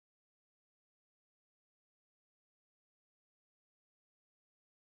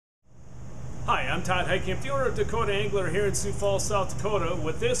Hi, I'm Todd Heitkamp, the owner of Dakota Angler here in Sioux Falls, South Dakota,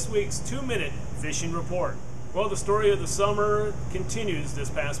 with this week's 2-minute fishing report. Well, the story of the summer continues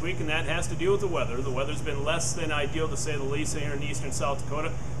this past week, and that has to do with the weather. The weather's been less than ideal, to say the least, here in eastern South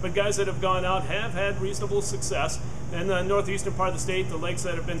Dakota, but guys that have gone out have had reasonable success. In the northeastern part of the state, the lakes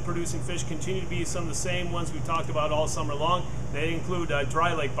that have been producing fish continue to be some of the same ones we've talked about all summer long. They include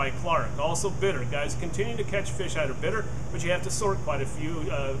Dry Lake by Clark, also Bitter. Guys continue to catch fish out of Bitter, but you have to sort quite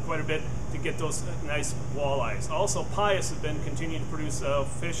a bit to get those nice walleyes. Also, Pius has been continuing to produce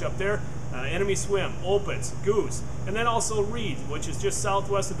fish up there. Enemy Swim, Opitz, Goose, and then also Reed, which is just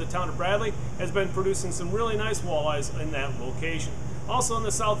southwest of the town of Bradley, has been producing some really nice walleyes in that location. Also in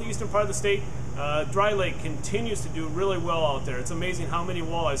the southeastern part of the state, Dry Lake continues to do really well out there. It's amazing how many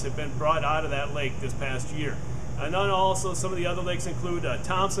walleyes have been brought out of that lake this past year. And then also some of the other lakes include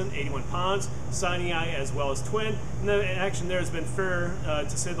Thompson, 81 Ponds, Sinai, as well as Twin. And the action there has been fair,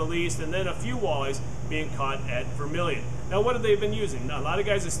 to say the least, and then a few walleyes being caught at Vermilion. Now, what have they been using? Now, a lot of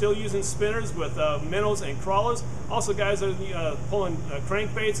guys are still using spinners with minnows and crawlers. Also, guys are pulling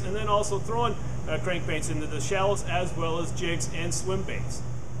crankbaits, and then also throwing crankbaits into the shallows, as well as jigs and swim baits.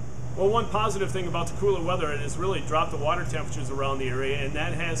 Well, one positive thing about the cooler weather, it has really dropped the water temperatures around the area, and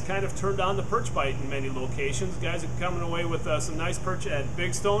that has kind of turned on the perch bite in many locations. Guys are coming away with some nice perch at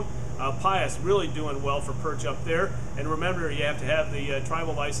Big Stone. Pius really doing well for perch up there. And remember, you have to have the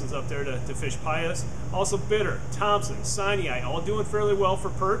tribal license up there to fish Pius. Also Bitter, Thompson, Sinai, all doing fairly well for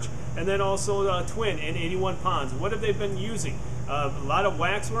perch. And then also Twin and 81 Ponds. What have they been using? A lot of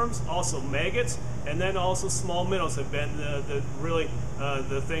waxworms, also maggots, and then also small minnows have been the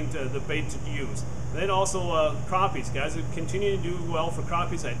bait to use. And then also crappies. Guys have continued to do well for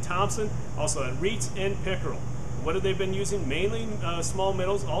crappies at Thompson, also at Reeds and Pickerel. What have they been using? Mainly small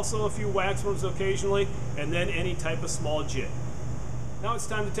minnows, also a few waxworms occasionally, and then any type of small jig. Now it's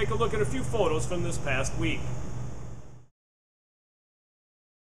time to take a look at a few photos from this past week.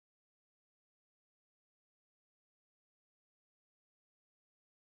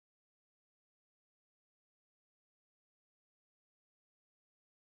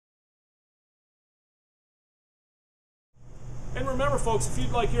 And remember, folks, if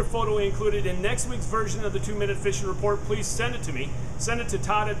you'd like your photo included in next week's version of the 2-minute fishing report, please send it to me. Send it to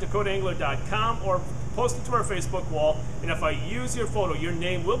todd@dakotaangler.com or post it to our Facebook wall. And if I use your photo, your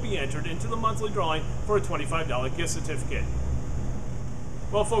name will be entered into the monthly drawing for a $25 gift certificate.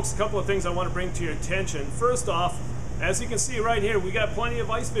 Well, folks, a couple of things I want to bring to your attention. First off, as you can see right here, we got plenty of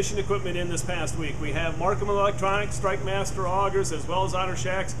ice fishing equipment in this past week. We have Markham Electronics, Strike Master augers, as well as Otter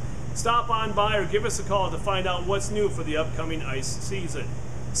Shacks. Stop on by or give us a call to find out what's new for the upcoming ice season.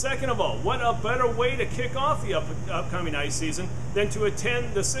 Second of all, what a better way to kick off the upcoming ice season than to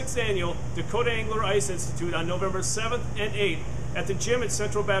attend the 6th annual Dakota Angler Ice Institute on November 7th and 8th at the gym at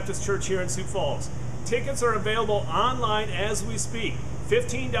Central Baptist Church here in Sioux Falls. Tickets are available online as we speak.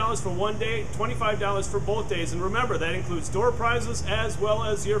 $15 for one day, $25 for both days, and remember, that includes door prizes as well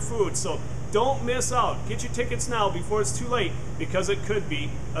as your food. So don't miss out. Get your tickets now before it's too late, because it could be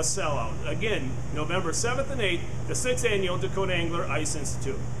a sellout. Again, November 7th and 8th, the 6th annual Dakota Angler Ice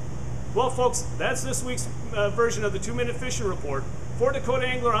Institute. Well, folks, that's this week's version of the 2-minute fishing report. For Dakota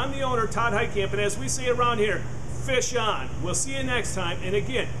Angler, I'm the owner, Todd Heitkamp, and as we say around here, fish on. We'll see you next time, and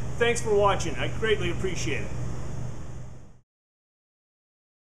again, thanks for watching. I greatly appreciate it.